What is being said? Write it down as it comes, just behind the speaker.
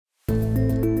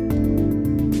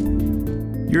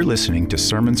You're listening to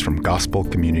sermons from Gospel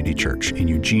Community Church in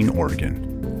Eugene,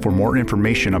 Oregon. For more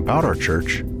information about our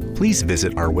church, please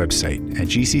visit our website at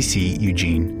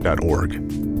gcceugene.org.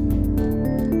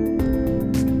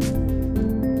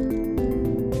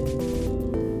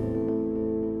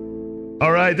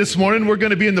 All right, this morning we're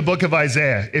going to be in the book of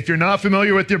Isaiah. If you're not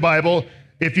familiar with your Bible,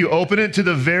 if you open it to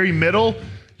the very middle,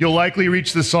 you'll likely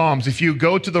reach the Psalms. If you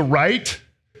go to the right,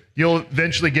 you'll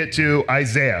eventually get to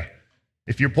Isaiah.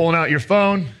 If you're pulling out your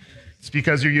phone, it's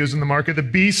because you're using the mark of the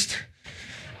beast.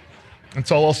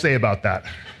 That's all I'll say about that.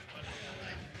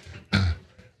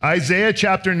 Isaiah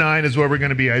chapter 9 is where we're going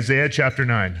to be. Isaiah chapter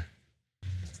 9.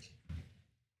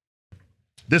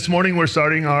 This morning we're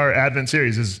starting our Advent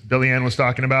series, as Billy Ann was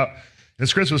talking about,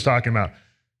 as Chris was talking about.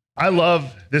 I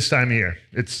love this time of year.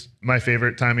 It's my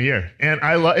favorite time of year. And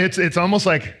it's almost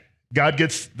like God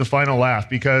gets the final laugh,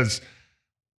 because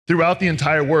throughout the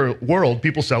entire world,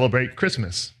 people celebrate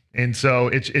Christmas. And so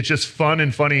it's just fun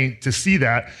and funny to see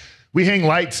that. We hang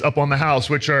lights up on the house,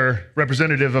 which are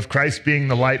representative of Christ being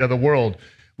the light of the world.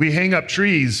 We hang up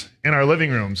trees in our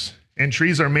living rooms, and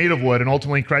trees are made of wood, and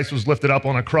ultimately Christ was lifted up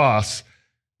on a cross,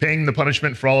 paying the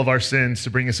punishment for all of our sins to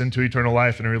bring us into eternal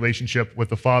life and a relationship with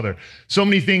the Father. So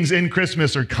many things in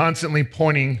Christmas are constantly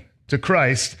pointing to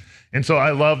Christ. And so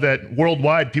I love that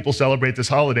worldwide people celebrate this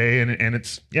holiday, and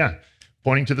it's,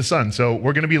 pointing to the Son. So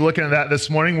we're going to be looking at that this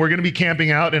morning. We're going to be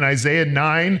camping out in Isaiah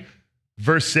 9,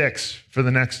 verse 6 for the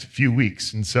next few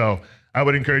weeks. And so I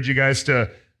would encourage you guys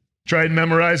to try and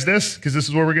memorize this, because this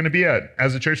is where we're going to be at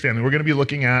as a church family. We're going to be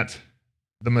looking at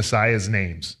the Messiah's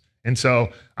names. And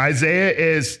so Isaiah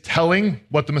is telling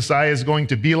what the Messiah is going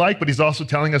to be like, but he's also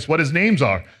telling us what his names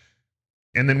are.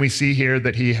 And then we see here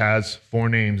that he has 4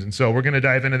 names. And so we're going to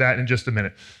dive into that in just a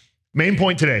minute. Main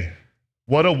point today: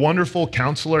 what a wonderful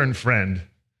counselor and friend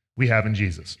we have in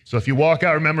Jesus. So if you walk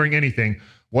out remembering anything,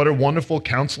 what a wonderful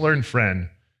counselor and friend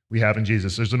we have in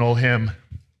Jesus. There's an old hymn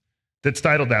that's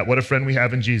titled that, What a Friend We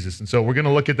Have in Jesus. And so we're going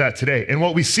to look at that today. And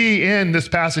what we see in this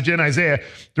passage in Isaiah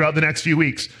throughout the next few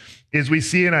weeks is we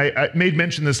see, and I made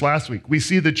mention this last week, we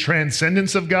see the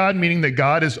transcendence of God, meaning that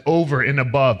God is over and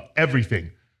above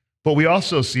everything. But we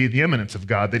also see the immanence of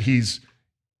God, that he's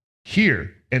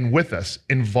here and with us,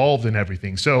 involved in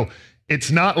everything. So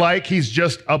it's not like he's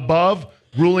just above,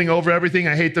 ruling over everything.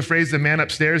 I hate the phrase, the man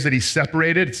upstairs, that he's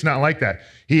separated. It's not like that.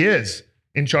 He is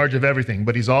in charge of everything,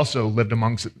 but he's also lived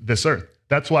amongst this earth.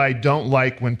 That's why I don't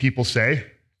like when people say, I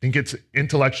think it's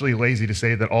intellectually lazy to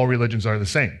say that all religions are the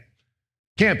same.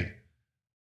 Can't be.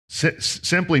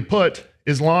 Simply put,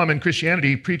 Islam and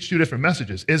Christianity preach 2 different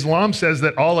messages. Islam says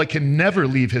that Allah can never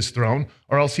leave his throne,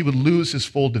 or else he would lose his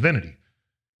full divinity.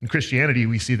 In Christianity,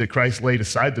 we see that Christ laid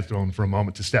aside the throne for a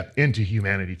moment to step into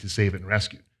humanity to save it and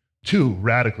rescue. 2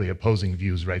 radically opposing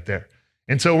views right there.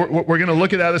 And so we're going to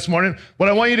look at that this morning. What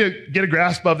I want you to get a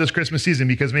grasp of this Christmas season,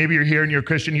 because maybe you're here and you're a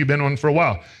Christian, you've been one for a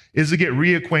while, is to get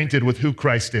reacquainted with who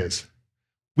Christ is.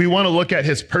 We want to look at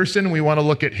his person. We want to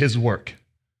look at his work.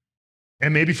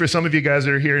 And maybe for some of you guys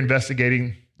that are here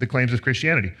investigating the claims of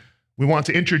Christianity, we want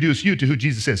to introduce you to who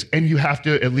Jesus is. And you have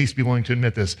to at least be willing to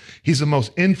admit this. He's the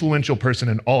most influential person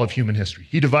in all of human history.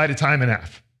 He divided time in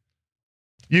half.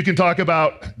 You can talk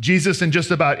about Jesus in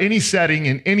just about any setting,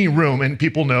 in any room, and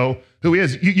people know who he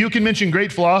is. You can mention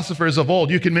great philosophers of old.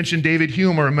 You can mention David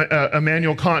Hume or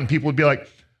Immanuel Kant, and people would be like,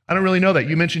 I don't really know that.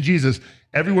 You mentioned Jesus.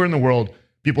 Everywhere in the world,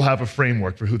 people have a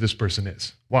framework for who this person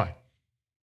is. Why?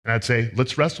 And I'd say,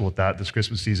 let's wrestle with that this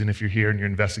Christmas season if you're here and you're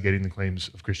investigating the claims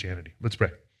of Christianity. Let's pray.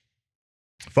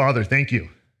 Father, thank you.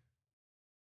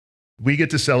 We get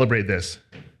to celebrate this.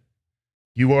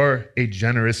 You are a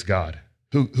generous God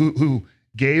who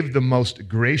gave the most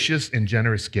gracious and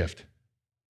generous gift.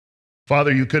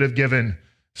 Father, you could have given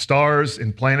stars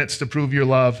and planets to prove your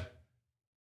love.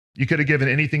 You could have given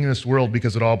anything in this world,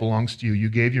 because it all belongs to you. You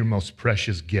gave your most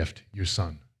precious gift, your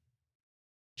Son.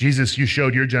 Jesus, you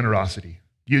showed your generosity.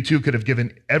 You too could have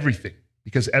given everything,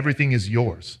 because everything is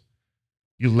yours.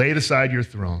 You laid aside your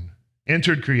throne,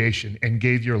 entered creation, and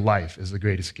gave your life as the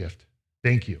greatest gift.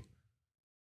 Thank you.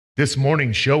 This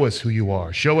morning, show us who you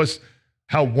are. Show us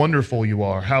how wonderful you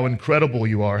are, how incredible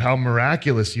you are, how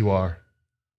miraculous you are.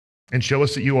 And show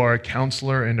us that you are a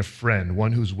counselor and a friend,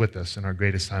 one who's with us in our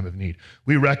greatest time of need.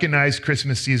 We recognize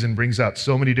Christmas season brings out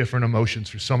so many different emotions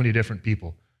for so many different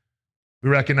people. We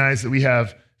recognize that we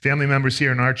have family members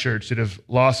here in our church that have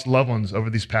lost loved ones over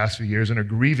these past few years and are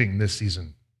grieving this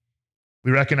season.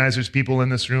 We recognize there's people in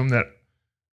this room that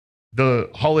the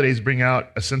holidays bring out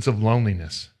a sense of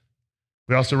loneliness.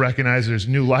 We also recognize there's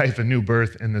new life and new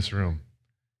birth in this room,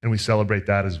 and we celebrate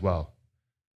that as well.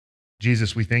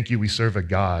 Jesus, we thank you we serve a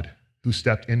God who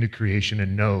stepped into creation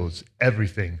and knows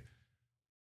everything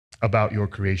about your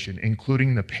creation,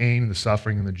 including the pain, the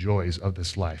suffering, and the joys of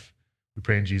this life. We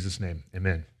pray in Jesus' name,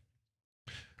 amen.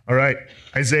 All right,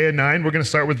 Isaiah 9, we're going to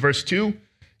start with verse 2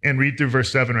 and read through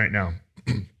verse 7 right now.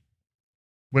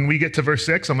 When we get to verse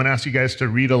 6, I'm going to ask you guys to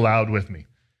read aloud with me.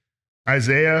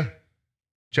 Isaiah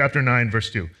chapter 9, verse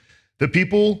 2. The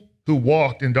people who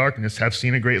walked in darkness have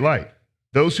seen a great light.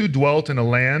 Those who dwelt in a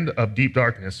land of deep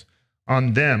darkness,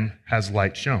 on them has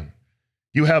light shone.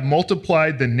 You have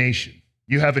multiplied the nation.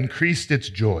 You have increased its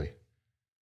joy.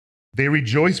 They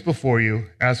rejoice before you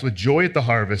as with joy at the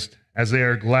harvest, as they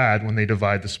are glad when they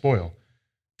divide the spoil.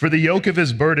 For the yoke of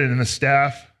his burden and the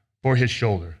staff for his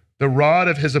shoulder, the rod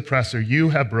of his oppressor you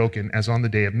have broken as on the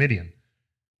day of Midian.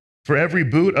 For every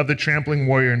boot of the trampling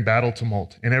warrior in battle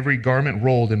tumult, and every garment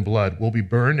rolled in blood will be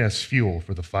burned as fuel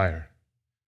for the fire.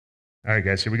 All right,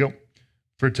 guys, here we go.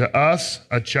 For to us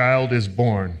a child is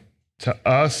born, to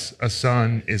us a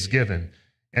son is given,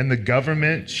 and the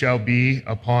government shall be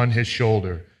upon his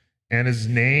shoulder, and his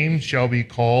name shall be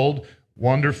called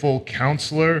Wonderful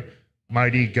Counselor,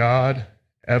 Mighty God,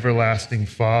 Everlasting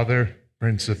Father,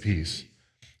 Prince of Peace.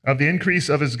 Of the increase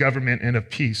of his government and of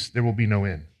peace there will be no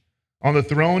end. On the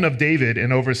throne of David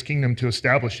and over his kingdom, to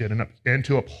establish it and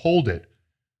to uphold it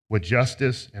with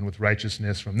justice and with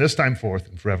righteousness from this time forth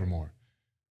and forevermore.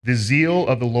 The zeal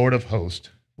of the Lord of hosts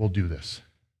will do this.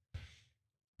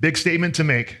 Big statement to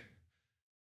make,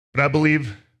 but I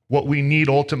believe what we need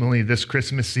ultimately this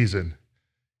Christmas season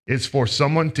is for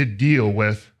someone to deal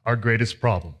with our greatest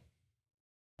problem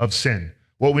of sin.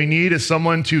 What we need is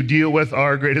someone to deal with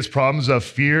our greatest problems of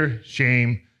fear,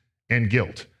 shame, and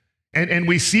guilt. And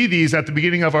we see these at the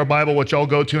beginning of our Bible, which I'll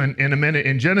go to in a minute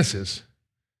in Genesis.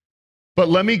 But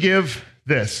let me give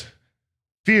this.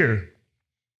 Fear.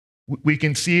 We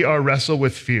can see our wrestle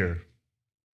with fear.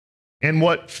 And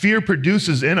what fear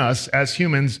produces in us as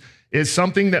humans is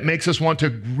something that makes us want to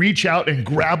reach out and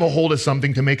grab a hold of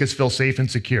something to make us feel safe and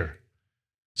secure.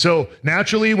 So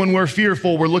naturally, when we're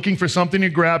fearful, we're looking for something to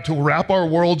grab, to wrap our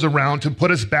worlds around, to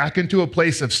put us back into a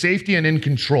place of safety and in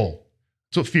control.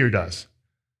 That's what fear does.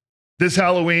 This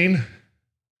Halloween,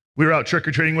 we were out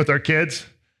trick-or-treating with our kids.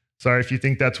 Sorry if you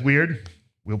think that's weird.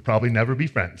 We'll probably never be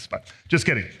friends, but just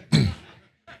kidding.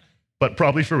 But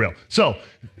probably for real. So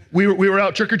we were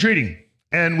out trick-or-treating,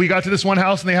 and we got to this one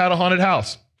house, and they had a haunted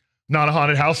house. Not a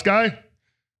haunted house guy.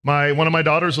 One of my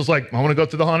daughters was like, I want to go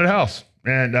to the haunted house.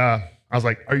 And I was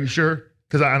like, are you sure?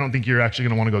 Because I don't think you're actually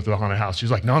going to want to go through the haunted house. She's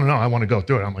like, no, I want to go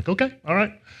through it. I'm like, okay, all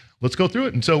right, let's go through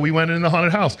it. And so we went in the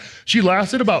haunted house. She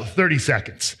lasted about 30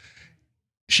 seconds.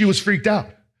 She was freaked out.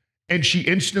 And she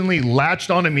instantly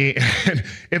latched onto me. And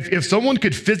if someone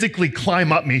could physically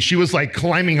climb up me, she was like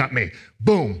climbing up me.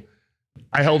 Boom.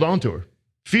 I held on to her.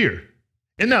 Fear.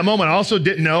 In that moment, I also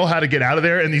didn't know how to get out of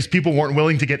there. And these people weren't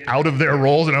willing to get out of their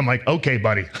roles. And I'm like, okay,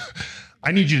 buddy,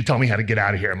 I need you to tell me how to get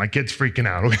out of here. My kid's freaking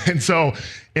out. And so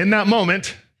in that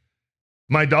moment,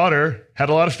 my daughter had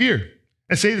a lot of fear.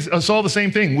 I saw the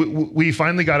same thing. We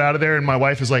finally got out of there. And my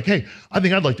wife is like, hey, I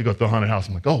think I'd like to go to the haunted house.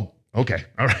 I'm like, oh, okay.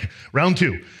 All right. Round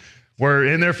 2. We're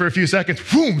in there for a few seconds.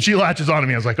 Boom, she latches onto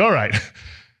me. I was like, all right.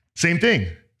 Same thing.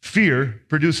 Fear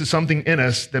produces something in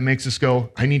us that makes us go,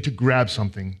 I need to grab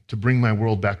something to bring my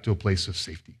world back to a place of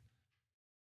safety.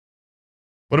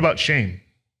 What about shame?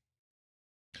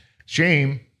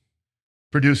 Shame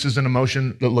produces an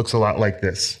emotion that looks a lot like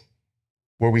this,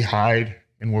 where we hide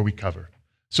and where we cover.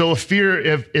 So if fear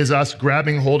is us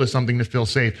grabbing hold of something to feel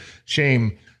safe,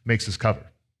 shame makes us cover.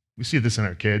 We see this in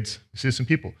our kids. We see this in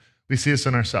people. We see this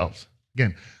in ourselves.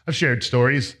 Again, I've shared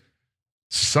stories.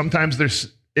 Sometimes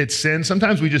it's sin.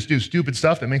 Sometimes we just do stupid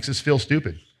stuff that makes us feel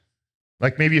stupid.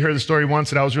 Like maybe you heard the story once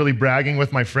that I was really bragging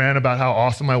with my friend about how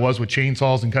awesome I was with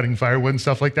chainsaws and cutting firewood and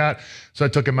stuff like that. So I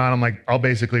took him out. I'm like, I'll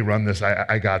basically run this.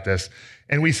 I got this.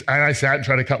 And I sat and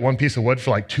tried to cut one piece of wood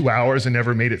for like 2 hours and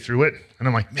never made it through it. And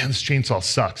I'm like, man, this chainsaw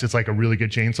sucks. It's like a really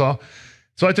good chainsaw.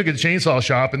 So I took it to the chainsaw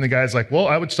shop, and the guy's like, well,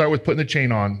 I would start with putting the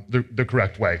chain on the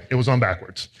correct way. It was on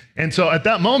backwards. And so at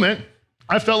that moment,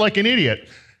 I felt like an idiot.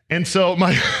 And so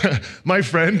my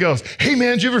friend goes, hey,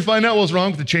 man, did you ever find out what was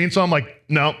wrong with the chainsaw? I'm like,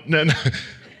 no,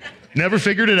 never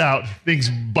figured it out. Things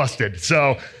busted.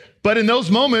 But in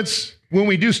those moments, when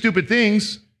we do stupid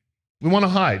things, we want to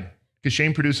hide, because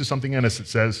shame produces something in us that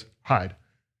says, hide.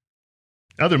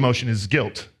 Another emotion is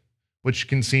guilt, which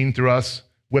can be seen through us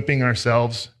whipping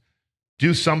ourselves.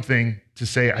 Do something to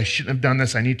say, I shouldn't have done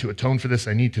this. I need to atone for this.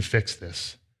 I need to fix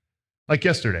this. Like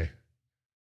yesterday,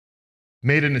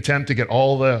 made an attempt to get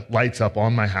all the lights up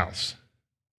on my house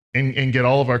and get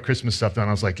all of our Christmas stuff done.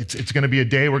 I was like, it's going to be a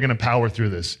day. We're going to power through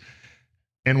this.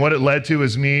 And what it led to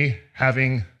is me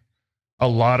having a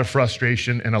lot of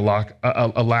frustration and a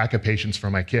lack of patience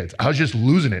for my kids. I was just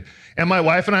losing it. And my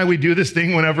wife and I, we do this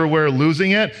thing whenever we're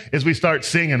losing it, is we start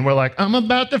singing. We're like, I'm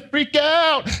about to freak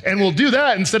out. And we'll do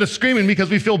that instead of screaming because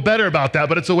we feel better about that.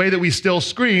 But it's a way that we still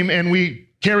scream and we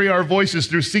carry our voices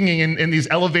through singing in these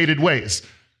elevated ways.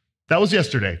 That was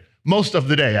yesterday, most of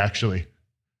the day, actually.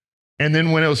 And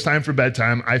then when it was time for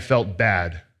bedtime, I felt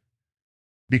bad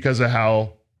because of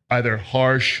how either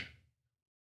harsh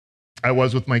I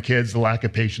was with my kids, the lack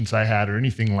of patience I had, or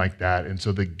anything like that. And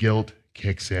so the guilt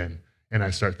kicks in, and I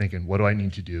start thinking, what do I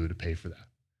need to do to pay for that?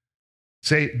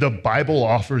 Say, the Bible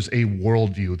offers a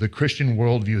worldview, the Christian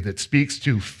worldview that speaks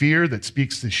to fear, that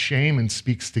speaks to shame, and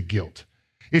speaks to guilt.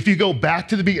 If you go back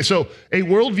to the beginning, so a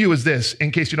worldview is this,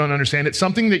 in case you don't understand, it's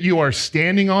something that you are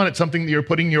standing on, it's something that you're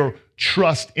putting your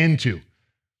trust into.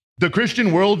 The Christian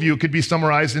worldview could be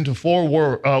summarized into four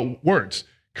words: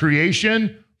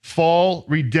 creation, fall,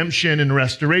 redemption, and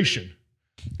restoration.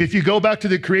 If you go back to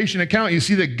the creation account, you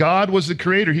see that God was the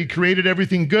creator. He created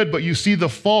everything good, but you see the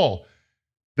fall.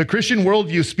 The Christian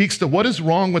worldview speaks to what is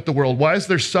wrong with the world. Why is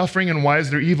there suffering and why is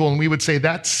there evil? And we would say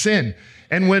that's sin.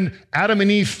 And when Adam and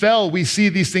Eve fell, we see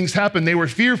these things happen. They were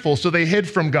fearful, so they hid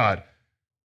from God.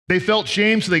 They felt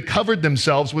shame, so they covered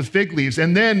themselves with fig leaves.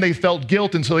 And then they felt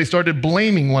guilt, and so they started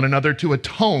blaming one another to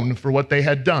atone for what they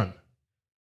had done.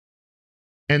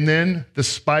 And then the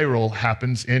spiral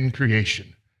happens in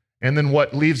creation. And then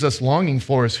what leaves us longing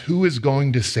for is who is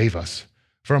going to save us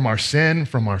from our sin,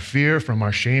 from our fear, from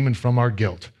our shame, and from our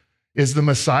guilt. Is the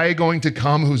Messiah going to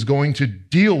come who's going to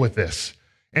deal with this?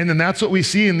 And then that's what we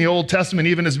see in the Old Testament,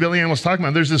 even as Billy Ann was talking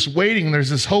about. There's this waiting, there's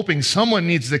this hoping. Someone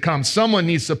needs to come. Someone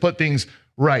needs to put things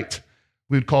right.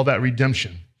 We would call that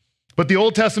redemption. But the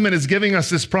Old Testament is giving us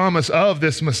this promise of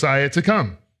this Messiah to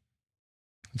come.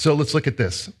 So let's look at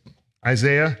this.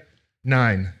 Isaiah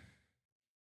 9,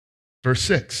 verse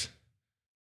 6.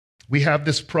 We have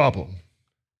this problem.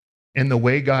 And the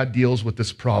way God deals with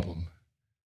this problem,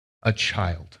 a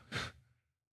child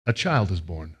is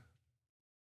born.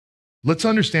 Let's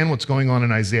understand what's going on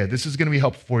in Isaiah. This is going to be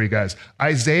helpful for you guys.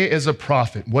 Isaiah is a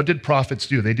prophet. What did prophets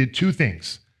do? They did two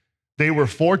things. They were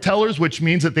foretellers, which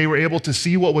means that they were able to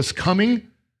see what was coming,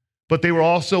 but they were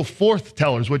also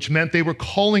forthtellers, which meant they were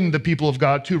calling the people of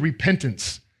God to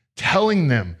repentance, telling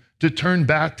them to turn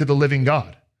back to the living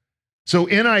God. So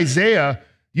in Isaiah,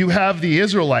 you have the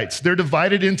Israelites. They're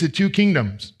divided into two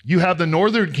kingdoms. You have the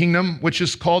northern kingdom, which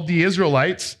is called the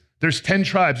Israelites. There's 10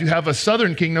 tribes. You have a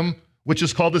southern kingdom, which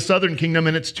is called the southern kingdom,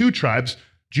 and it's two tribes,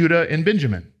 Judah and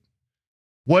Benjamin.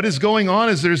 What is going on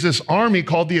is there's this army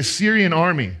called the Assyrian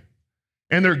army,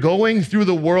 and they're going through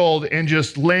the world and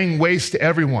just laying waste to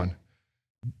everyone.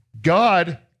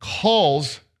 God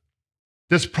calls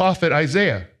this prophet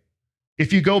Isaiah.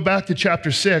 If you go back to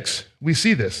chapter 6, we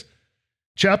see this.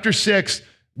 Chapter 6,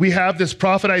 we have this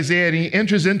prophet Isaiah, and he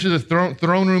enters into the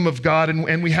throne room of God,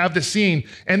 and we have this scene.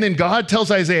 And then God tells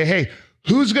Isaiah, hey,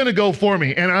 who's going to go for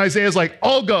me? And Isaiah's like,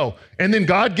 I'll go. And then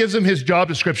God gives him his job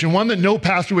description, one that no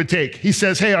pastor would take. He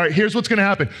says, hey, all right, here's what's going to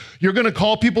happen. You're going to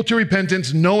call people to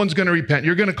repentance. No one's going to repent.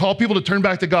 You're going to call people to turn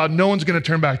back to God. No one's going to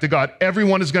turn back to God.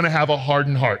 Everyone is going to have a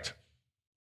hardened heart.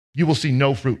 You will see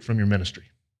no fruit from your ministry.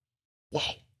 Whoa.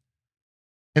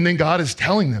 And then God is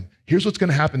telling them, here's what's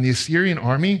going to happen. The Assyrian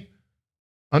army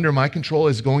under my control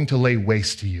is going to lay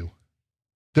waste to you.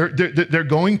 They're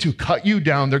going to cut you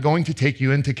down. They're going to take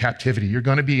you into captivity. You're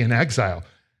going to be in exile.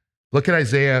 Look at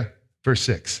Isaiah verse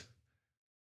 6,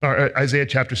 or Isaiah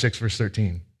chapter 6, verse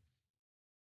 13.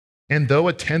 And though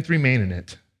a tenth remain in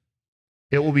it,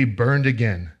 it will be burned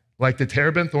again, like the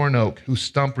terebinth or an oak whose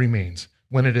stump remains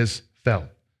when it is felled.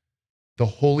 The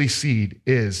holy seed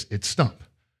is its stump.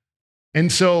 And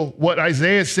so what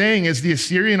Isaiah is saying is the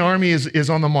Assyrian army is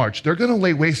on the march. They're going to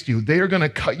lay waste to you. They are going to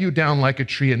cut you down like a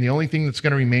tree, and the only thing that's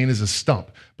going to remain is a stump.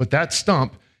 But that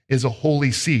stump is a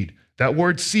holy seed. That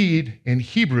word seed in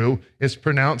Hebrew is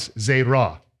pronounced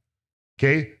zerah.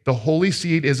 Okay? The holy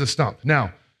seed is a stump.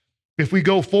 Now, if we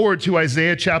go forward to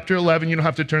Isaiah chapter 11, you don't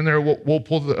have to turn there. We'll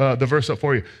pull the verse up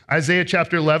for you. Isaiah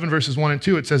chapter 11, verses 1 and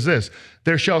 2, it says this: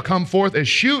 there shall come forth a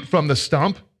shoot from the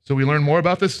stump, so we learn more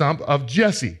about the stump, of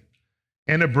Jesse.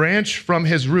 And a branch from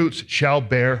his roots shall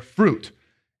bear fruit,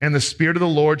 and the Spirit of the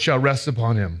Lord shall rest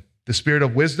upon him, the Spirit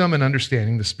of wisdom and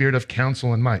understanding, the Spirit of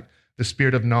counsel and might, the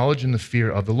Spirit of knowledge and the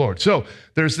fear of the Lord. So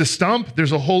there's the stump,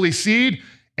 there's a holy seed,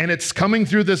 and it's coming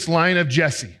through this line of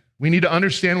Jesse. We need to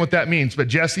understand what that means, but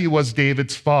Jesse was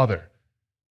David's father.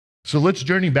 So let's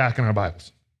journey back in our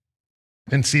Bibles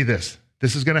and see this.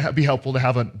 This is going to be helpful to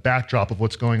have a backdrop of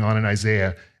what's going on in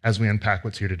Isaiah as we unpack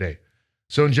what's here today.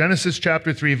 So in Genesis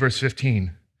chapter 3, verse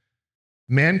 15,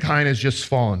 mankind has just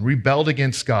fallen, rebelled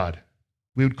against God.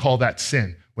 we would call that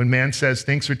sin. When man says,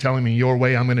 thanks for telling me your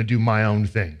way, I'm going to do my own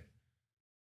thing.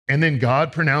 And then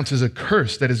God pronounces a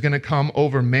curse that is going to come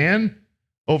over man,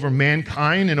 over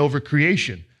mankind, and over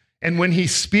creation. And when he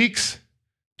speaks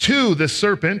to the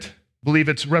serpent, believe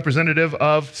it's representative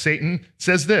of Satan,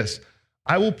 says this,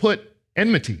 I will put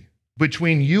enmity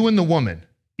between you and the woman,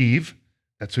 Eve,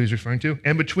 that's who he's referring to,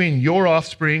 and between your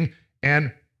offspring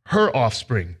and her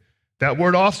offspring. That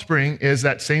word offspring is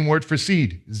that same word for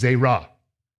seed, zerah.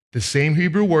 The same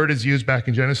Hebrew word is used back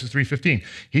in Genesis 3:15.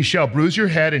 He shall bruise your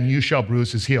head and you shall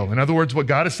bruise his heel. In other words, what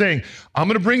God is saying, I'm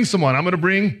going to bring someone, I'm going to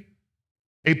bring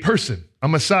a person, a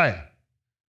Messiah.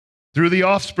 Through the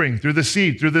offspring, through the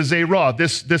seed, through the zerah,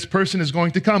 this person is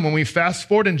going to come. When we fast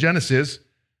forward in Genesis,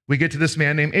 we get to this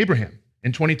man named Abraham.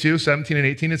 In 22, 17, and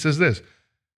 18, it says this,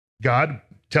 God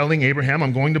telling Abraham,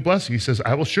 I'm going to bless you. He says,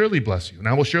 I will surely bless you, and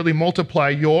I will surely multiply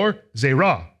your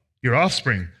zerah, your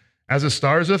offspring, as the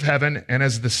stars of heaven and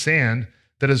as the sand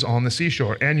that is on the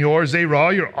seashore. And your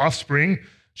zerah, your offspring,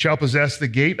 shall possess the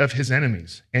gate of his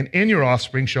enemies. And in your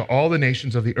offspring shall all the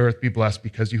nations of the earth be blessed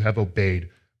because you have obeyed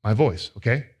my voice,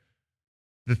 okay?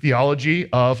 The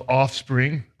theology of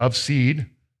offspring, of seed,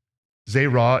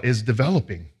 zerah, is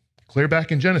developing, clear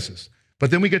back in Genesis.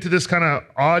 But then we get to this kind of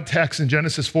odd text in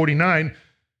Genesis 49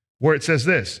 where it says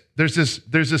this. There's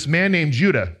this man named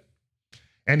Judah,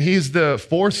 and he's the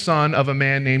fourth son of a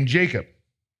man named Jacob.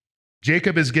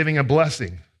 Jacob is giving a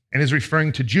blessing and is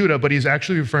referring to Judah, but he's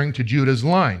actually referring to Judah's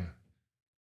line.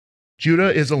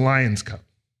 Judah is a lion's cub.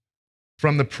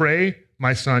 From the prey,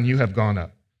 my son, you have gone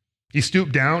up. He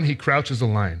stooped down, he crouches a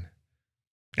lion.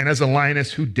 And as a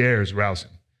lioness, who dares rouse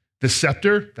him? The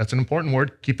scepter, that's an important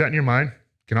word, keep that in your mind,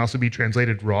 can also be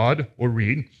translated rod or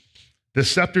reed. The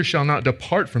scepter shall not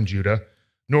depart from Judah,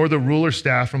 nor the ruler's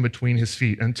staff from between his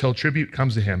feet, until tribute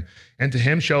comes to him, and to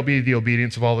him shall be the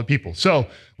obedience of all the people. So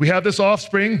we have this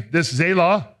offspring, this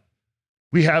Zela,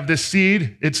 we have this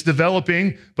seed, it's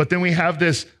developing, but then we have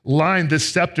this line, this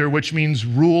scepter, which means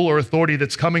rule or authority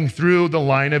that's coming through the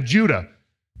line of Judah.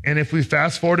 And if we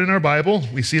fast forward in our Bible,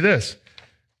 we see this.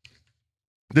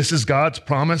 This is God's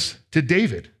promise to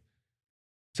David.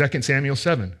 2 Samuel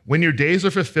 7. When your days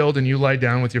are fulfilled and you lie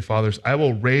down with your fathers, I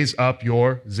will raise up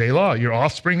your Zelah, your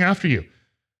offspring after you,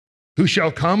 who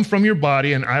shall come from your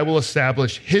body, and I will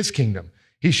establish his kingdom.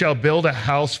 He shall build a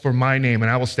house for my name,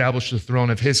 and I will establish the throne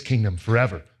of his kingdom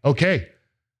forever. Okay,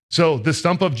 so the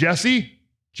stump of Jesse,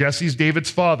 Jesse's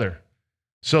David's father.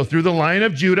 So through the line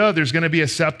of Judah, there's going to be a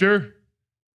scepter.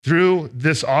 Through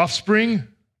this offspring,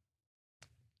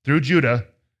 through Judah,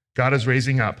 God is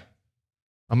raising up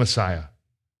a Messiah.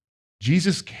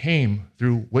 Jesus came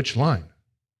through which line?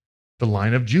 The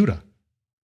line of Judah.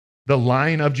 The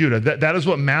line of Judah. That is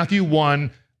what Matthew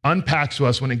 1 unpacks to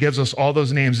us when it gives us all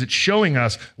those names. It's showing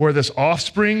us where this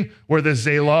offspring, where this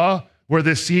Zelah, where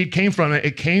this seed came from.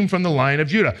 It came from the line of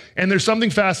Judah. And there's something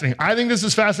fascinating. I think this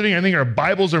is fascinating. I think our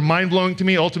Bibles are mind-blowing to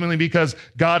me, ultimately because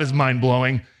God is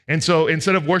mind-blowing. And so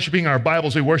instead of worshiping our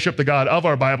Bibles, we worship the God of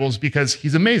our Bibles because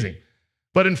he's amazing.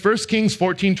 But in 1 Kings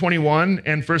 14:21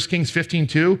 and 1 Kings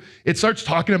 15:2, it starts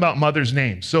talking about mothers'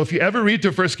 names. So if you ever read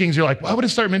through 1 Kings, you're like, why would it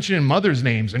start mentioning mothers'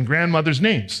 names and grandmothers'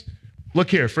 names? Look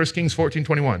here, 1 Kings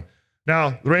 14:21.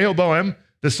 Now, Rehoboam,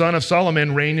 the son of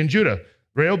Solomon, reigned in Judah.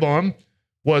 Rehoboam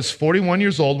was 41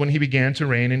 years old when he began to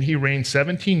reign, and he reigned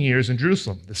 17 years in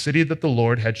Jerusalem, the city that the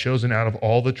Lord had chosen out of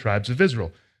all the tribes of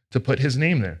Israel to put his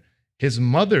name there. His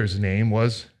mother's name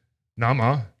was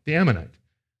Naamah the Ammonite.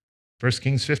 1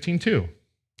 Kings 15:2.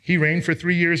 He reigned for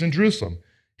 3 years in Jerusalem.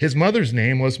 His mother's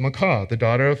name was Maacah, the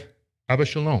daughter of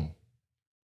Abishalom.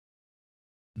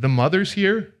 The mothers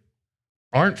here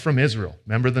aren't from Israel.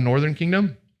 Remember the northern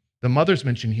kingdom? The mothers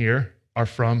mentioned here are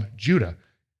from Judah,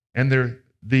 and they're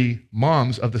the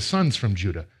moms of the sons from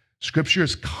Judah. Scripture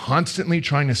is constantly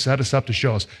trying to set us up to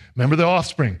show us, remember the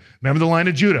offspring, remember the line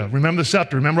of Judah, remember the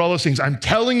scepter, remember all those things. I'm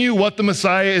telling you what the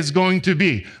Messiah is going to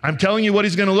be. I'm telling you what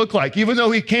he's going to look like. Even though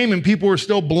he came and people were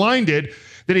still blinded,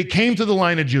 that he came to the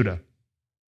line of Judah,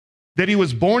 that he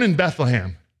was born in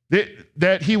Bethlehem,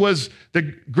 that he was the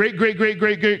great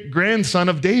grandson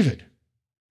of David.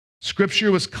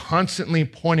 Scripture was constantly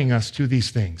pointing us to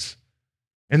these things.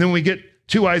 And then we get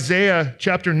to Isaiah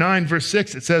chapter 9, verse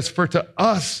 6, it says, for to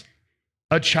us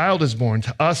a child is born,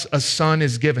 to us a son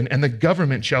is given, and the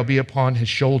government shall be upon his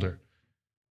shoulder.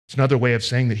 It's another way of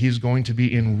saying that he's going to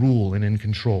be in rule and in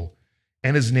control.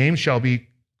 And his name shall be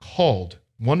called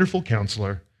Wonderful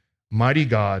Counselor, Mighty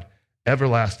God,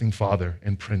 Everlasting Father,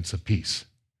 and Prince of Peace.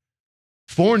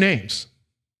 4 names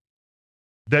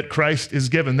that Christ is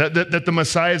given, that the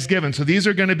Messiah is given. So these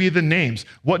are going to be the names.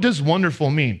 What does wonderful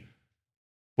mean?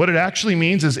 What it actually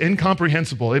means is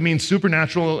incomprehensible. It means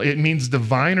supernatural, it means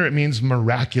divine, or it means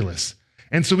miraculous.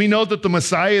 And so we know that the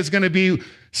Messiah is going to be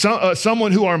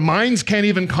someone who our minds can't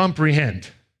even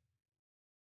comprehend.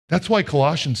 That's why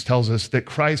Colossians tells us that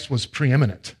Christ was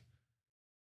preeminent.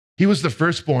 He was the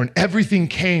firstborn. Everything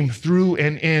came through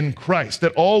and in Christ.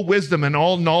 That all wisdom and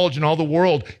all knowledge in all the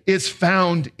world is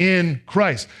found in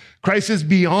Christ. Christ is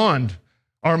beyond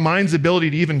our mind's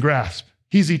ability to even grasp.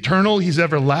 He's eternal. He's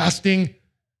everlasting.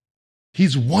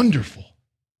 He's wonderful.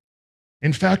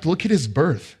 In fact, look at his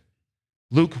birth.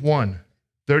 Luke 1,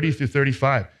 30 through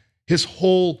 35. His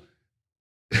whole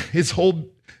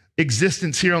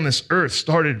existence here on this earth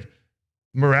started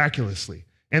miraculously.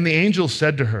 And the angel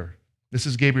said to her, this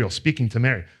is Gabriel speaking to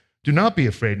Mary, "Do not be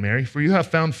afraid, Mary, for you have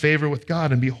found favor with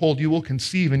God, and behold, you will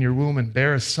conceive in your womb and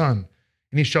bear a son,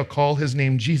 and he shall call his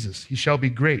name Jesus. He shall be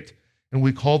great, and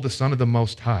will be called the Son of the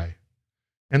Most High.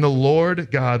 And the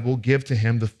Lord God will give to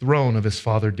him the throne of his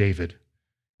father David,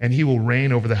 and he will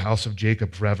reign over the house of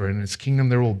Jacob forever, and in his kingdom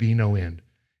there will be no end."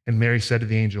 And Mary said to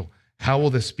the angel, "How will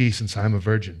this be, since I am a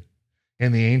virgin?"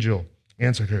 And the angel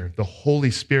answered her, "The Holy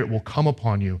Spirit will come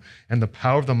upon you, and the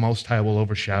power of the Most High will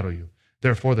overshadow you.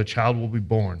 Therefore, the child will be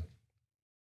born.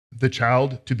 The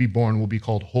child to be born will be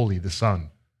called Holy, the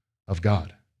Son of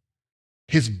God."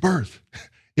 His birth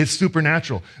is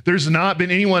supernatural. There's not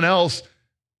been anyone else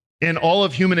in all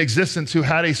of human existence who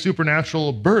had a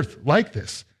supernatural birth like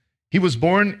this. He was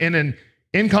born in an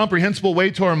incomprehensible way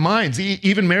to our minds.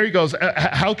 Even Mary goes,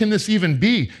 "How can this even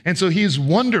be?" And so he's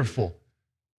wonderful,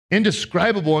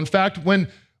 indescribable. In fact,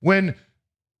 when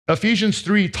Ephesians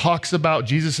 3 talks about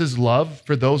Jesus' love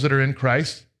for those that are in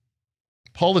Christ,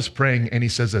 Paul is praying and he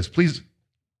says this. Please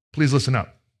listen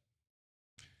up.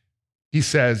 He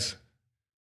says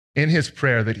in his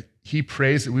prayer that he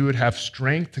prays that we would have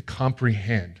strength to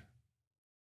comprehend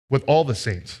with all the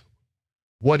saints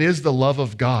what is the love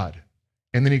of God.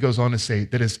 And then he goes on to say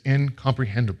that is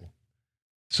incomprehensible.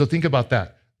 So think about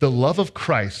that. The love of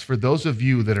Christ, for those of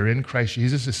you that are in Christ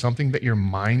Jesus, is something that your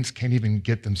minds can't even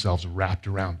get themselves wrapped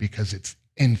around because it's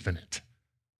infinite.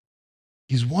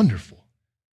 He's wonderful,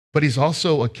 but he's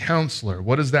also a counselor.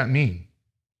 What does that mean?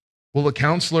 Well, a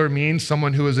counselor means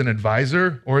someone who is an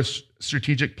advisor or a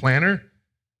strategic planner,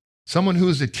 someone who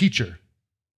is a teacher,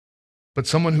 but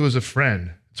someone who is a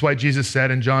friend. That's why Jesus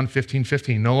said in John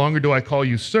 15:15, "No longer do I call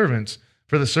you servants,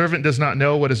 for the servant does not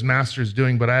know what his master is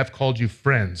doing, but I have called you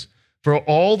friends. For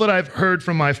all that I've heard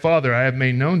from my Father, I have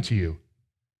made known to you."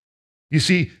 You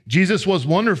see, Jesus was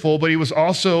wonderful, but he was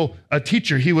also a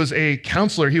teacher. He was a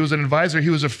counselor. He was an advisor. He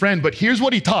was a friend. But here's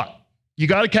what he taught. You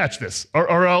got to catch this,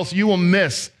 or else you will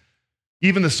miss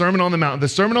even the Sermon on the Mount. The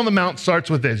Sermon on the Mount starts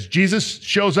with this. Jesus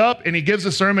shows up and he gives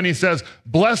a sermon. He says,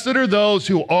 "Blessed are those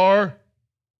who are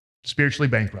spiritually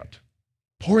bankrupt,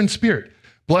 poor in spirit.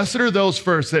 Blessed are those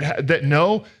first that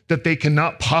know that they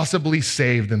cannot possibly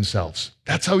save themselves."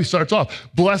 That's how he starts off.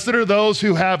 Blessed are those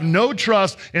who have no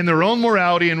trust in their own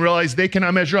morality and realize they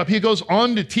cannot measure up. He goes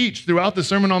on to teach throughout the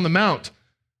Sermon on the Mount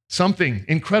something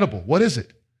incredible. What is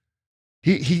it?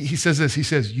 He says this. He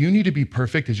says, "You need to be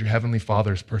perfect as your heavenly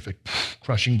Father is perfect."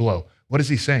 Crushing blow. What is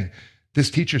he saying? This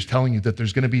teacher is telling you that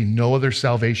there's going to be no other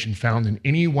salvation found in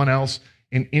anyone else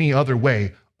in any other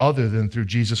way other than through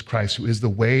Jesus Christ, who is the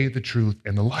way, the truth,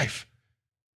 and the life.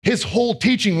 His whole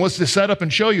teaching was to set up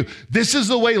and show you, this is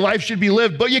the way life should be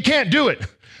lived, but you can't do it.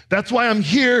 That's why I'm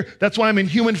here. That's why I'm in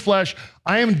human flesh.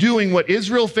 I am doing what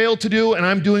Israel failed to do, and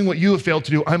I'm doing what you have failed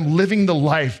to do. I'm living the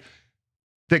life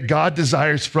that God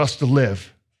desires for us to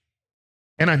live.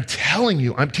 And I'm telling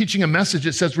you, I'm teaching a message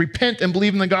that says, repent and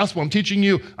believe in the gospel. I'm teaching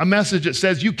you a message that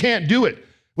says you can't do it,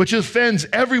 which offends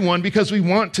everyone because we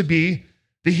want to be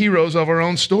the heroes of our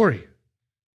own story.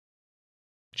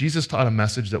 Jesus taught a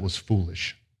message that was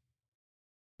foolish.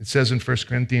 It says in 1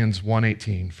 Corinthians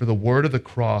 1:18, "For the word of the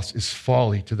cross is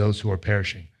folly to those who are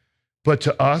perishing, but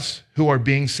to us who are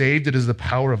being saved, it is the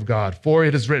power of God. For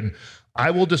it is written,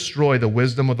 I will destroy the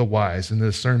wisdom of the wise, and the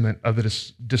discernment of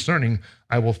the discerning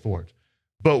I will thwart.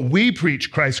 But we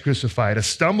preach Christ crucified, a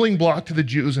stumbling block to the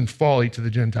Jews and folly to the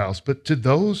Gentiles. But to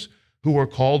those who are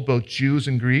called, both Jews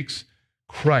and Greeks,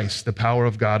 Christ, the power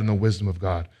of God and the wisdom of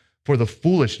God. For the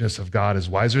foolishness of God is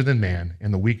wiser than man,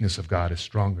 and the weakness of God is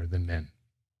stronger than men."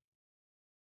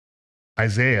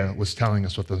 Isaiah was telling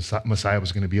us what the Messiah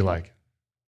was going to be like.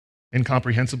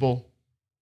 Incomprehensible,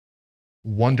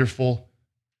 wonderful,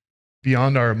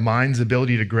 beyond our mind's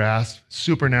ability to grasp,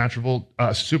 supernatural,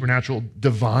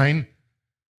 divine,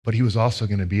 but he was also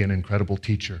going to be an incredible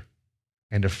teacher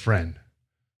and a friend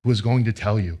who was going to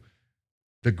tell you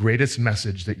the greatest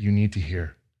message that you need to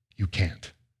hear. You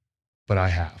can't, but I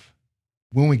have.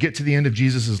 when we get to the end of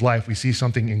Jesus' life, we see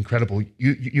something incredible.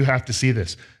 You have to see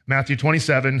this. Matthew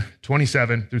 27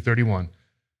 through 31.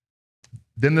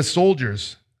 Then the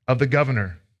soldiers of the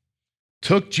governor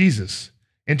took Jesus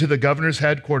into the governor's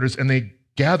headquarters, and they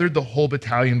gathered the whole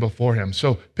battalion before him.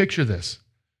 So picture this.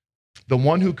 The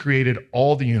one who created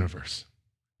all the universe,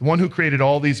 the one who created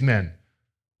all these men,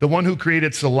 the one who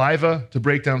created saliva to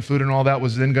break down food and all that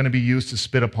was then going to be used to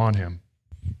spit upon him.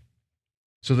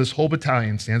 So this whole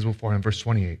battalion stands before him, verse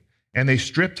 28. And they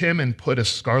stripped him and put a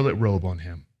scarlet robe on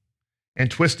him.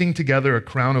 And twisting together a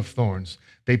crown of thorns,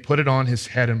 they put it on his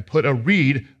head and put a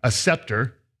reed, a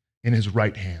scepter, in his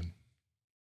right hand.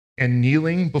 And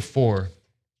kneeling before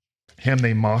him,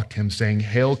 they mocked him, saying,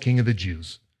 Hail, King of the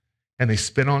Jews. And they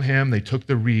spit on him, they took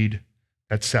the reed,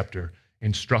 that scepter,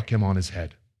 and struck him on his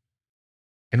head.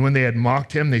 And when they had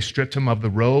mocked him, they stripped him of the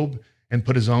robe and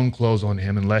put his own clothes on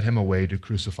him and led him away to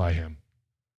crucify him.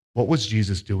 What was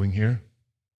Jesus doing here?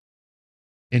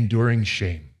 Enduring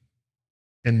shame.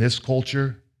 In this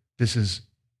culture, this is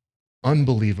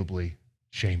unbelievably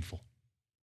shameful.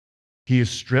 He is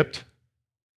stripped,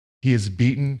 he is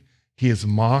beaten, he is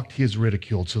mocked, he is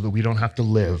ridiculed so that we don't have to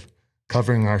live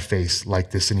covering our face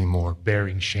like this anymore,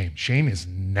 bearing shame. Shame is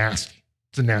nasty.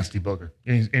 It's a nasty booger.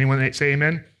 Anyone say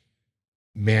amen?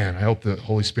 Man, I hope the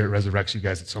Holy Spirit resurrects you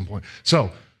guys at some point.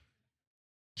 So,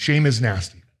 shame is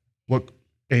nasty.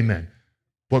 Amen.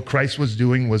 What Christ was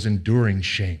doing was enduring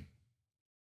shame.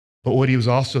 But what he was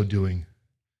also doing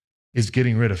is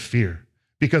getting rid of fear.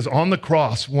 Because on the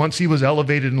cross, once he was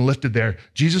elevated and lifted there,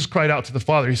 Jesus cried out to the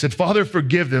Father. He said, Father,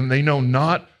 forgive them. They know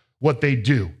not what they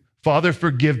do. Father,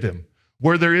 forgive them.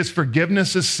 Where there is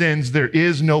forgiveness of sins, there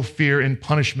is no fear in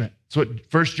punishment. That's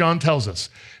what 1 John tells us.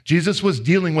 Jesus was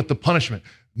dealing with the punishment.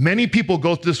 Many people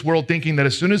go through this world thinking that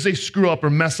as soon as they screw up or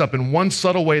mess up in one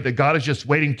subtle way, that God is just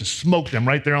waiting to smoke them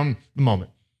right there on the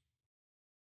moment.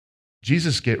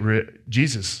 Jesus got rid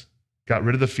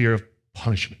of the fear of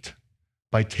punishment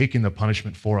by taking the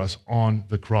punishment for us on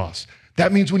the cross.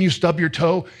 That means when you stub your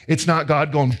toe, it's not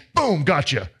God going, boom,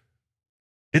 gotcha.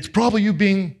 It's probably you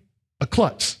being a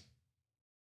klutz.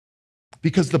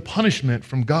 Because the punishment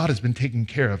from God has been taken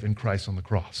care of in Christ on the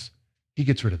cross. He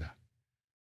gets rid of that.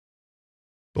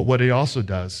 But what he also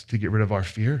does to get rid of our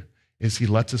fear is he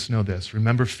lets us know this.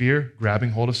 Remember fear,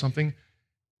 grabbing hold of something?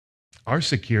 Our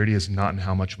security is not in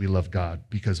how much we love God,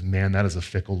 because man, that is a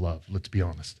fickle love, let's be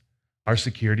honest. Our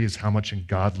security is how much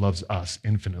God loves us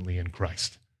infinitely in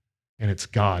Christ. And it's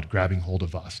God grabbing hold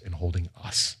of us and holding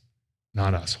us,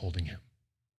 not us holding him.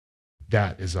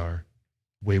 That is our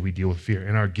way we deal with fear.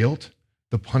 And our guilt,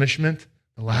 the punishment,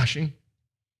 the lashing,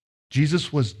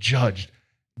 Jesus was judged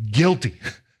guilty.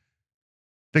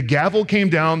 The gavel came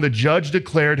down, the judge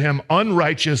declared him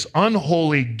unrighteous,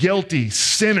 unholy, guilty,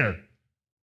 sinner.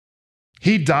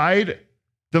 He died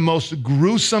the most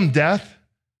gruesome death,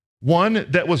 one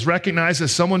that was recognized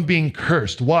as someone being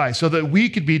cursed. Why? So that we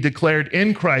could be declared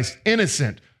in Christ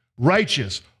innocent,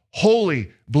 righteous,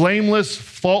 holy, blameless,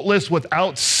 faultless,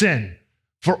 without sin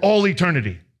for all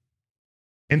eternity.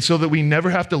 And so that we never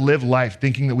have to live life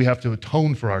thinking that we have to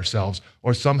atone for ourselves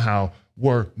or somehow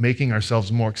we're making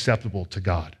ourselves more acceptable to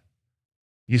God.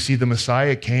 You see, the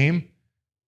Messiah came,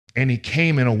 and he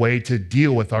came in a way to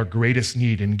deal with our greatest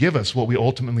need and give us what we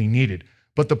ultimately needed.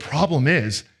 But the problem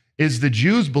is the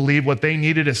Jews believed what they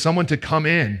needed is someone to come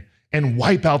in and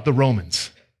wipe out the Romans.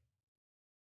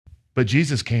 But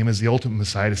Jesus came as the ultimate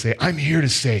Messiah to say, I'm here to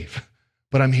save,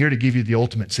 but I'm here to give you the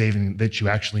ultimate saving that you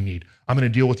actually need. I'm going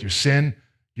to deal with your sin,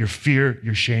 your fear,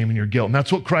 your shame, and your guilt. And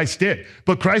that's what Christ did.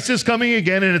 But Christ is coming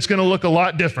again, and it's going to look a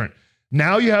lot different.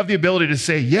 Now you have the ability to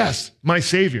say, yes, my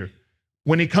Savior.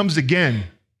 When he comes again,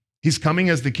 he's coming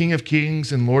as the King of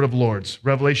Kings and Lord of Lords.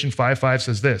 Revelation 5:5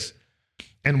 says this,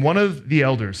 and one of the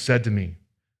elders said to me,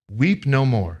 weep no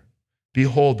more.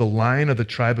 Behold, the Lion of the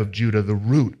tribe of Judah, the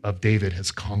root of David, has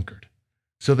conquered,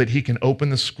 so that he can open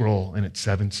the scroll and its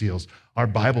 7 seals. Our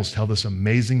Bibles tell this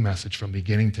amazing message from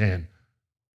beginning to end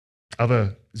of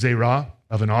a Zerah,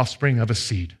 of an offspring of a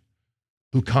seed,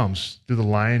 who comes through the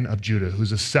Lion of Judah,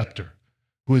 who's a scepter,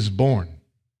 who is born,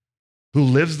 who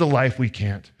lives the life we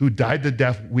can't, who died the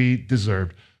death we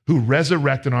deserved, who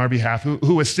resurrected on our behalf,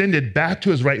 who ascended back to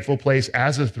his rightful place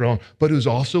as a throne, but who's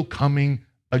also coming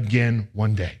again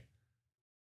one day.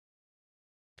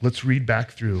 Let's read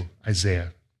back through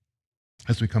Isaiah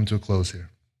as we come to a close here.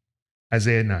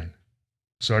 Isaiah 9,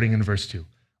 starting in verse 2.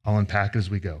 I'll unpack it as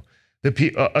we go.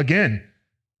 Again,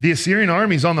 the Assyrian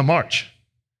army's on the march.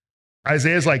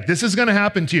 Isaiah's like, this is going to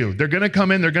happen to you. They're going to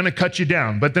come in, they're going to cut you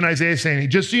down. But then Isaiah's saying,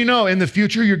 just so you know, in the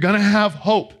future, you're going to have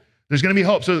hope. There's going to be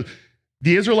hope. So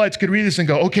the Israelites could read this and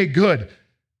go, okay, good.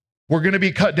 We're going to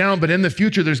be cut down, but in the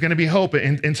future, there's going to be hope.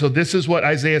 And so this is what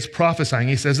Isaiah is prophesying.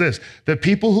 He says this, the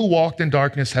people who walked in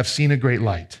darkness have seen a great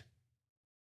light.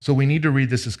 So we need to read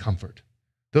this as comfort.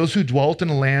 Those who dwelt in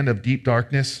a land of deep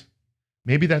darkness,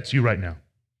 maybe that's you right now,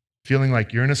 feeling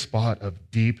like you're in a spot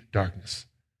of deep darkness.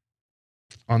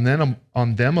 On them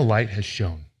a light has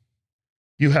shone.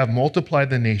 You have multiplied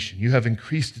the nation. You have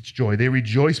increased its joy. They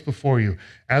rejoice before you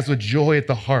as with joy at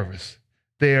the harvest.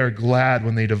 They are glad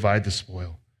when they divide the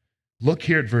spoil. Look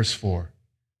here at verse 4.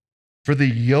 For the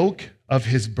yoke of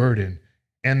his burden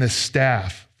and the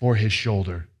staff for his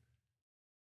shoulder,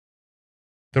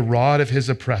 the rod of his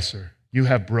oppressor, you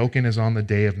have broken as on the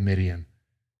day of Midian.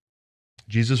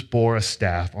 Jesus bore a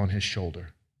staff on his shoulder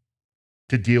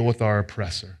to deal with our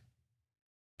oppressor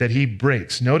that he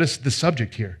breaks. Notice the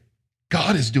subject here.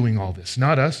 God is doing all this,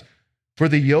 not us. For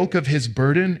the yoke of his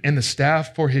burden and the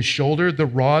staff for his shoulder, the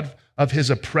rod of his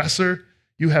oppressor,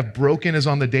 you have broken as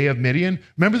on the day of Midian.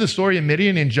 Remember the story of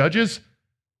Midian in Judges?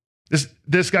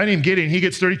 This guy named Gideon, he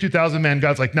gets 32,000 men.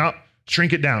 God's like, no,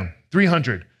 shrink it down,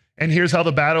 300. And here's how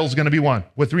the battle is going to be won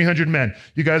with 300 men.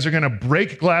 You guys are going to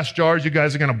break glass jars. You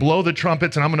guys are going to blow the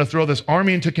trumpets, and I'm going to throw this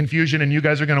army into confusion, and you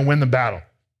guys are going to win the battle.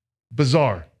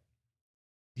 Bizarre.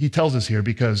 He tells us here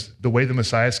because the way the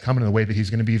Messiah is coming and the way that he's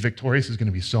going to be victorious is going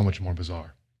to be so much more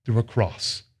bizarre. Through a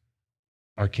cross,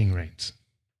 our King reigns.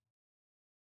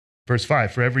 Verse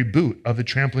 5, for every boot of the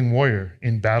trampling warrior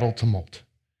in battle tumult,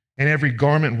 and every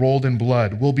garment rolled in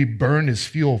blood will be burned as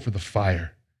fuel for the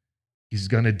fire. He's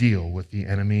going to deal with the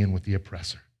enemy and with the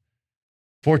oppressor.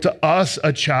 For to us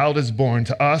a child is born,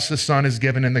 to us a son is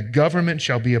given, and the government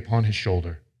shall be upon his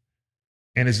shoulder.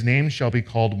 And his name shall be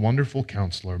called Wonderful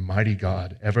Counselor, Mighty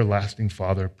God, Everlasting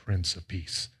Father, Prince of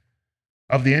Peace.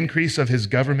 Of the increase of his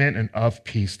government and of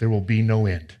peace there will be no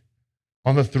end.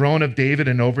 On the throne of David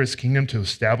and over his kingdom, to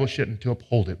establish it and to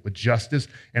uphold it with justice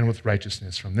and with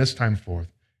righteousness from this time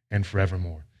forth and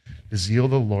forevermore. The zeal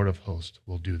of the Lord of hosts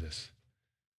will do this.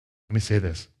 Let me say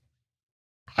this.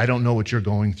 I don't know what you're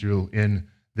going through in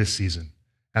this season.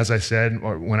 As I said,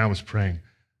 or when I was praying,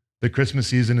 the Christmas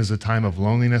season is a time of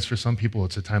loneliness for some people.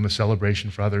 It's a time of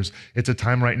celebration for others. It's a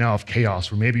time right now of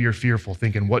chaos where maybe you're fearful,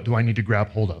 thinking, what do I need to grab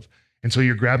hold of? And so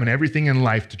you're grabbing everything in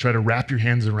life to try to wrap your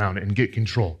hands around it and get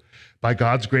control. By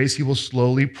God's grace, he will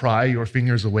slowly pry your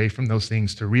fingers away from those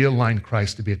things to realign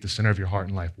Christ to be at the center of your heart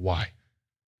and life. Why?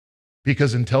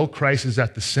 Because until Christ is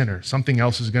at the center, something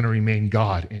else is going to remain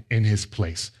God in his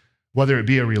place, whether it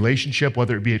be a relationship,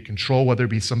 whether it be a control, whether it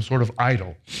be some sort of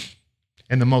idol.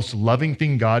 And the most loving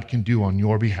thing God can do on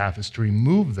your behalf is to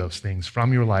remove those things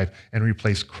from your life and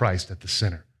replace Christ at the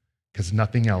center, because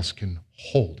nothing else can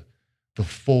hold the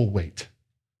full weight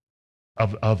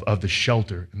of the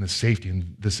shelter and the safety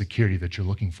and the security that you're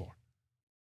looking for.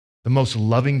 The most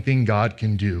loving thing God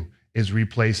can do is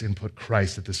replace and put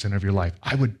Christ at the center of your life.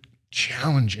 I would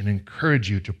challenge and encourage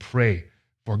you to pray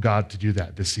for God to do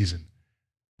that this season.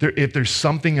 If there's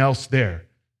something else there,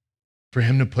 for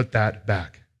him to put that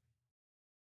back.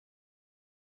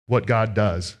 What God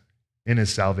does in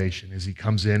his salvation is he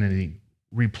comes in and he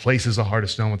replaces a heart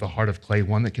of stone with a heart of clay,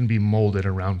 one that can be molded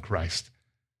around Christ.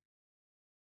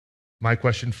 My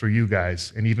question for you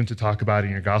guys, and even to talk about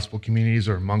in your gospel communities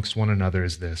or amongst one another,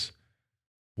 is this.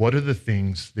 What are the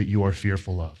things that you are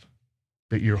fearful of,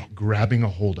 that you're grabbing a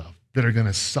hold of, that are going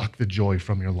to suck the joy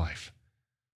from your life?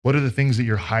 What are the things that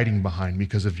you're hiding behind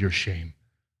because of your shame?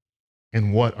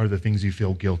 And what are the things you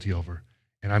feel guilty over?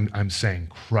 And I'm saying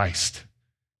Christ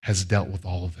has dealt with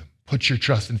all of them. Put your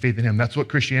trust and faith in him. That's what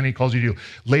Christianity calls you to do.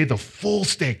 Lay the full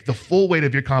stake, the full weight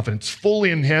of your confidence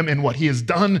fully in him and what he has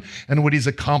done and what he's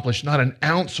accomplished, not an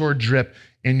ounce or a drip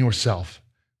in yourself.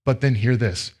 But then hear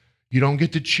this. You don't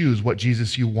get to choose what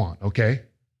Jesus you want, okay?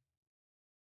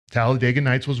 Talladega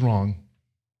Nights was wrong.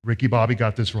 Ricky Bobby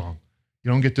got this wrong.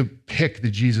 You don't get to pick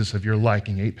the Jesus of your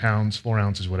liking, 8 pounds, 4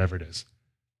 ounces, whatever it is.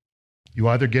 You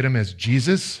either get him as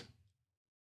Jesus,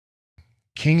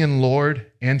 King and Lord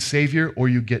and Savior, or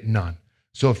you get none.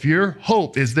 So if your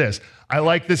hope is this, I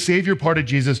like the Savior part of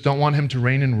Jesus, don't want him to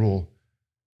reign and rule,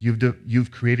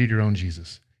 you've created your own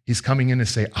Jesus. He's coming in to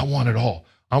say, I want it all.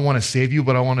 I want to save you,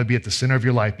 but I want to be at the center of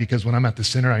your life, because when I'm at the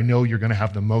center, I know you're going to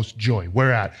have the most joy.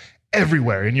 Where at?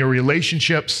 Everywhere, in your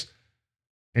relationships,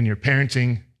 in your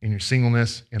parenting, in your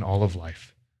singleness, in all of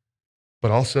life.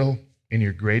 But also in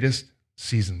your greatest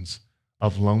seasons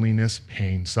of loneliness,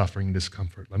 pain, suffering,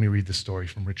 discomfort. Let me read the story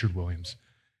from Richard Williams.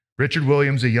 Richard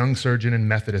Williams, a young surgeon and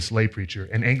Methodist lay preacher,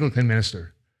 an Anglican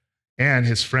minister, and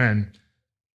his friend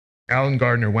Alan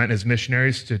Gardner went as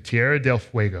missionaries to Tierra del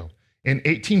Fuego. In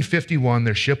 1851,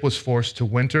 their ship was forced to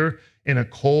winter in a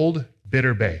cold,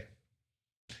 bitter bay.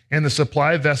 and the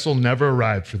supply vessel never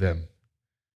arrived for them.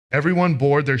 Everyone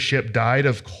aboard their ship died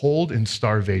of cold and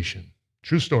starvation.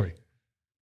 True story.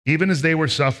 Even as they were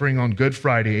suffering on Good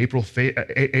Friday, April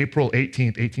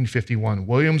 18th, 1851,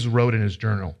 Williams wrote in his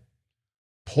journal,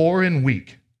 "Poor and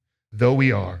weak though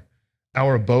we are,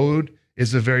 our abode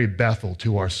is the very Bethel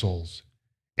to our souls,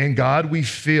 and God we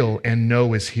feel and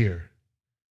know is here."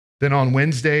 Then on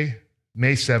Wednesday,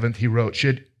 May 7th, he wrote,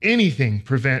 "Should anything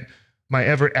prevent my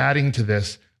ever adding to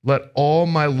this, let all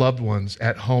my loved ones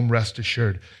at home rest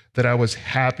assured that I was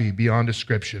happy beyond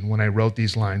description when I wrote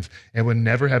these lines and would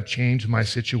never have changed my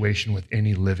situation with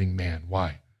any living man."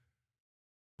 Why?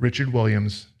 Richard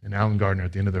Williams and Alan Gardner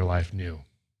at the end of their life knew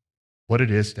what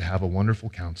it is to have a wonderful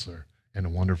counselor and a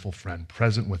wonderful friend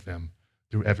present with them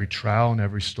through every trial and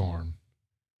every storm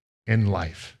in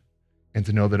life, and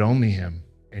to know that only him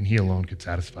and he alone could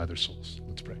satisfy their souls.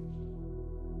 Let's pray.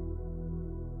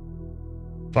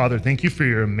 Father, thank you for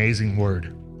your amazing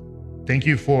word. Thank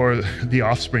you for the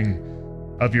offspring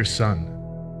of your Son.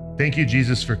 Thank you,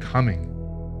 Jesus, for coming,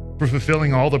 for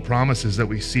fulfilling all the promises that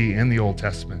we see in the Old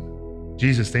Testament.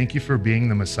 Jesus, thank you for being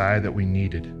the Messiah that we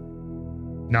needed,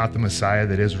 not the Messiah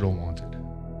that Israel wanted.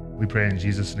 We pray in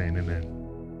Jesus' name, amen.